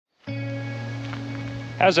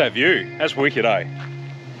How's that view? That's wicked, eh?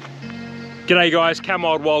 G'day guys, Cam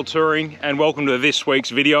Wild Touring, and welcome to this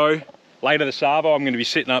week's video. Later this arvo, I'm going to be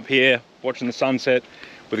sitting up here watching the sunset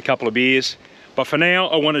with a couple of beers. But for now,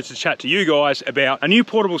 I wanted to chat to you guys about a new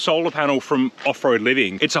portable solar panel from Off-Road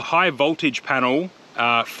Living. It's a high voltage panel,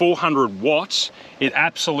 400 watts. It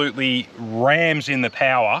absolutely rams in the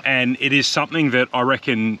power, and it is something that I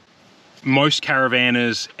reckon most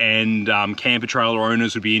caravanners and camper trailer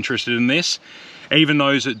owners would be interested in this. Even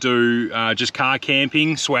those that do just car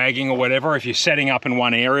camping, swagging or whatever, if you're setting up in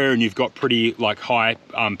one area and you've got pretty high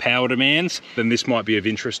power demands, then this might be of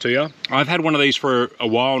interest to you. I've had one of these for a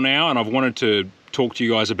while now and I've wanted to talk to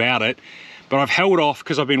you guys about it, but I've held off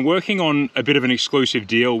because I've been working on a bit of an exclusive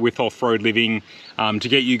deal with Off-Road Living to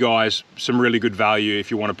get you guys some really good value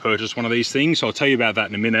if you want to purchase one of these things. So I'll tell you about that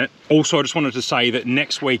in a minute. Also, I just wanted to say that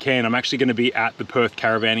next weekend, I'm actually going to be at the Perth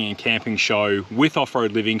Caravanning and Camping Show with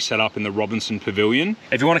Off-Road Living set up in the Robinson Pavilion.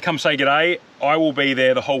 If you want to come say g'day, I will be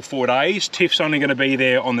there the whole 4 days. Tiff's only going to be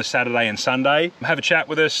there on the Saturday and Sunday. Have a chat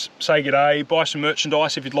with us, say g'day, buy some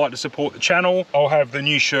merchandise if you'd like to support the channel. I'll have the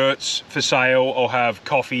new shirts for sale. I'll have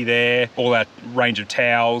coffee there, all that range of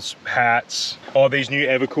towels, hats. Oh, these new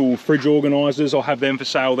Evercool fridge organisers, I'll have them for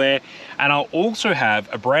sale there. And I'll also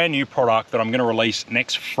have a brand new product that I'm going to release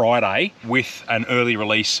next Friday with an early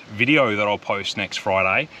release video that I'll post next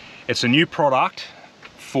Friday. It's a new product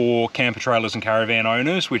for camper trailers and caravan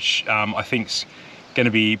owners, which I think's going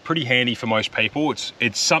to be pretty handy for most people.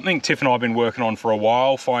 It's something Tiff and I have been working on for a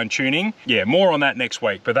while, fine tuning. Yeah, more on that next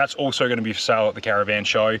week, but that's also going to be for sale at the caravan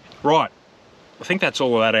show. Right, I think that's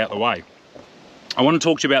all of that out the way. I want to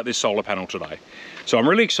talk to you about this solar panel today. So I'm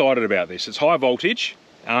really excited about this. It's high voltage,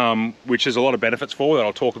 which there's a lot of benefits for that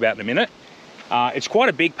I'll talk about in a minute. It's quite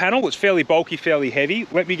a big panel. It's fairly bulky, fairly heavy.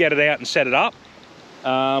 Let me get it out and set it up.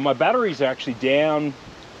 My batteries are actually down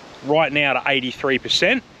right now to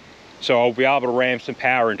 83%. So I'll be able to ram some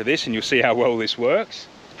power into this and you'll see how well this works.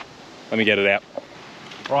 Let me get it out.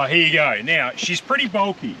 Right, here you go. Now, she's pretty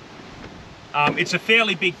bulky. It's a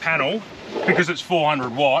fairly big panel because it's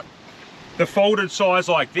 400 watt. The folded size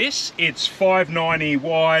like this, it's 590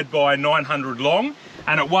 wide by 900 long,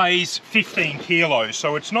 and it weighs 15 kilos.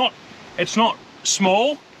 So it's not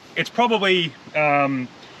small. It's probably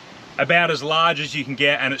about as large as you can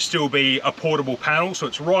get, and it still be a portable panel. So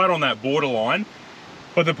it's right on that borderline.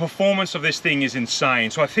 But the performance of this thing is insane.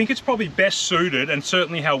 So I think it's probably best suited, and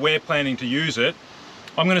certainly how we're planning to use it.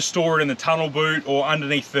 I'm going to store it in the tunnel boot or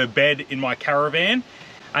underneath the bed in my caravan.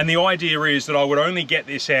 And the idea is that I would only get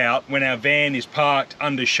this out when our van is parked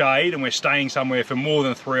under shade and we're staying somewhere for more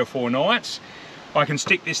than 3 or 4 nights. I can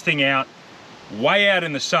stick this thing out way out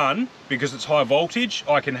in the sun because it's high voltage.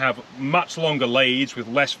 I can have much longer leads with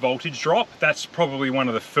less voltage drop. That's probably one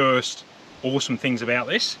of the first awesome things about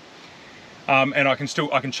this. And I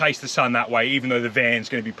can chase the sun that way, even though the van's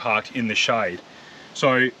going to be parked in the shade.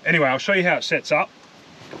 So anyway, I'll show you how it sets up.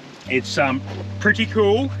 It's pretty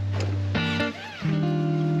cool.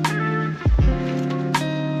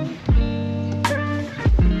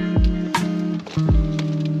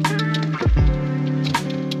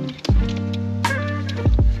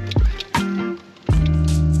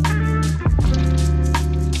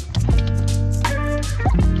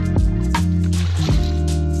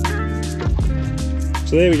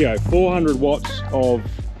 So there we go, 400 watts of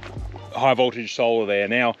high voltage solar there.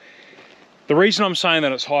 Now, the reason I'm saying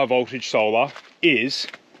that it's high voltage solar is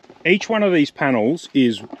each one of these panels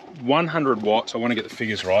is 100 watts. I want to get the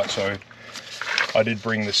figures right, so I did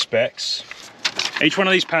bring the specs. Each one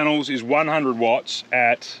of these panels is 100 watts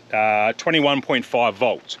at 21.5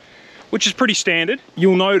 volts, which is pretty standard.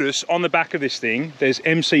 You'll notice on the back of this thing, there's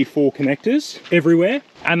MC4 connectors everywhere,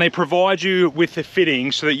 and they provide you with the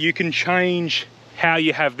fittings so that you can change how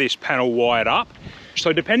you have this panel wired up.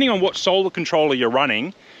 So depending on what solar controller you're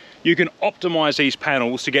running, you can optimize these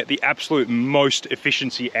panels to get the absolute most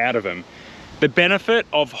efficiency out of them. The benefit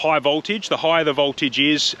of high voltage, the higher the voltage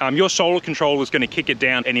is, your solar controller is going to kick it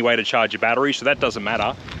down anyway to charge your battery, so that doesn't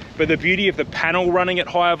matter. But the beauty of the panel running at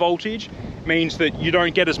higher voltage means that you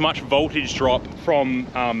don't get as much voltage drop from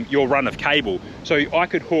your run of cable. So I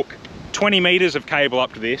could hook 20 meters of cable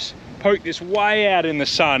up to this, poke this way out in the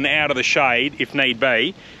sun, out of the shade if need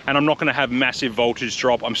be, and I'm not going to have massive voltage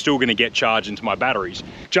drop. I'm still going to get charge into my batteries.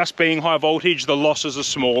 Just being high voltage, the losses are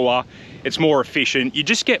smaller, it's more efficient, you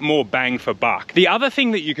just get more bang for buck. The other thing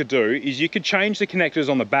that you could do is you could change the connectors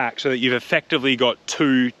on the back so that you've effectively got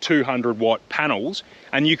two 200 watt panels,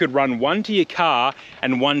 and you could run one to your car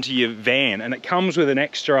and one to your van, and it comes with an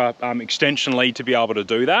extra extension lead to be able to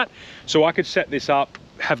do that. So I could set this up,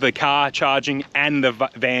 have the car charging and the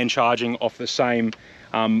van charging off the same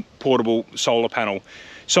portable solar panel.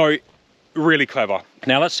 So really clever.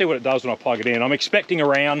 Now let's see what it does when I plug it in. I'm expecting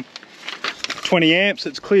around 20 amps.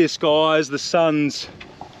 It's clear skies. The sun's,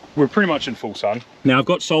 we're pretty much in full sun. Now I've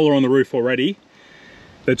got solar on the roof already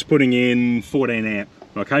that's putting in 14 amp,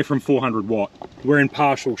 okay, from 400 watt. We're in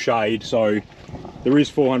partial shade, so there is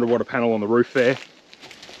 400 watt panel on the roof there.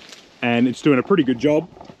 And it's doing a pretty good job,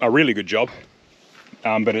 a really good job,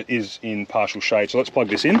 but it is in partial shade. So let's plug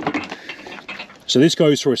this in. So this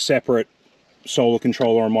goes through a separate solar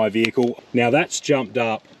controller on my vehicle. Now that's jumped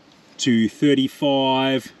up to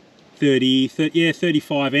 35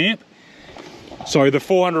 amp. So the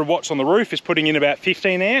 400 watts on the roof is putting in about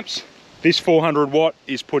 15 amps. This 400 watt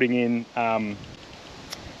is putting in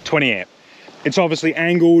 20 amp. It's obviously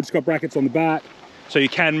angled, it's got brackets on the back, so you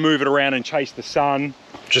can move it around and chase the sun.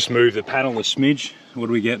 Just move the panel a smidge. What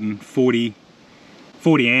are we getting? 40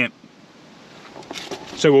 amp.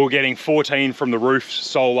 So we're getting 14 from the roof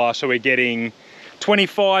solar, so we're getting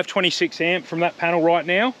 25, 26 amp from that panel right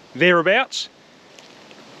now, thereabouts.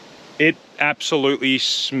 It absolutely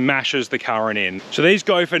smashes the current in. So these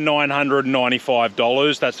go for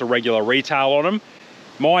 $995. That's the regular retail on them.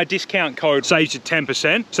 My discount code saves you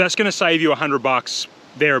 10%. So that's gonna save you $100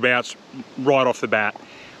 thereabouts right off the bat.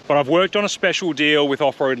 But I've worked on a special deal with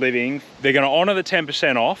Off-Road Living. They're gonna honor the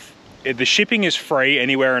 10% off. The shipping is free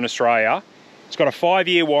anywhere in Australia. It's got a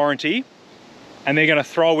 5-year warranty, and they're gonna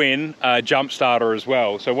throw in a jump starter as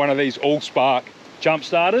well. So one of these Allspark jump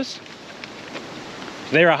starters,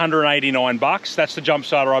 they're 189 bucks. That's the jump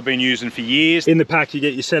starter I've been using for years. In the pack, you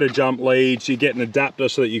get your set of jump leads, you get an adapter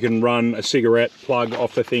so that you can run a cigarette plug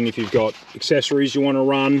off the thing if you've got accessories you wanna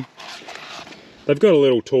run. They've got a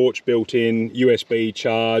little torch built in, USB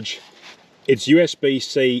charge. It's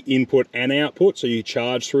USB-C input and output, so you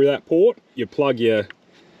charge through that port. You plug your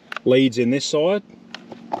leads in this side,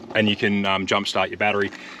 and you can jump start your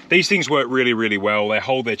battery. These things work really, really well. They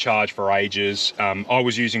hold their charge for ages. I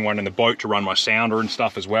was using one in the boat to run my sounder and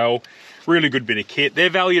stuff as well. Really good bit of kit. They're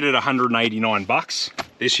valued at 189 bucks,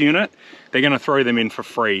 this unit. They're gonna throw them in for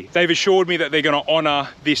free. They've assured me that they're gonna honor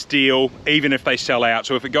this deal even if they sell out.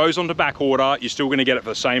 So if it goes onto back order, you're still gonna get it for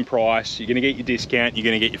the same price. You're gonna get your discount, you're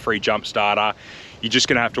gonna get your free jump starter. You're just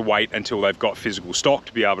gonna have to wait until they've got physical stock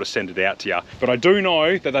to be able to send it out to you. But I do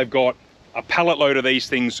know that they've got a pallet load of these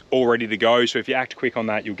things all ready to go. So if you act quick on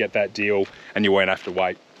that, you'll get that deal and you won't have to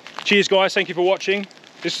wait. Cheers guys, thank you for watching.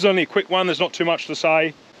 This is only a quick one, there's not too much to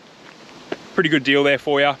say. Pretty good deal there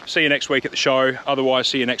for you. See you next week at the show. Otherwise,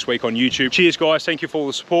 see you next week on YouTube. Cheers guys, thank you for all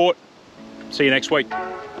the support. See you next week.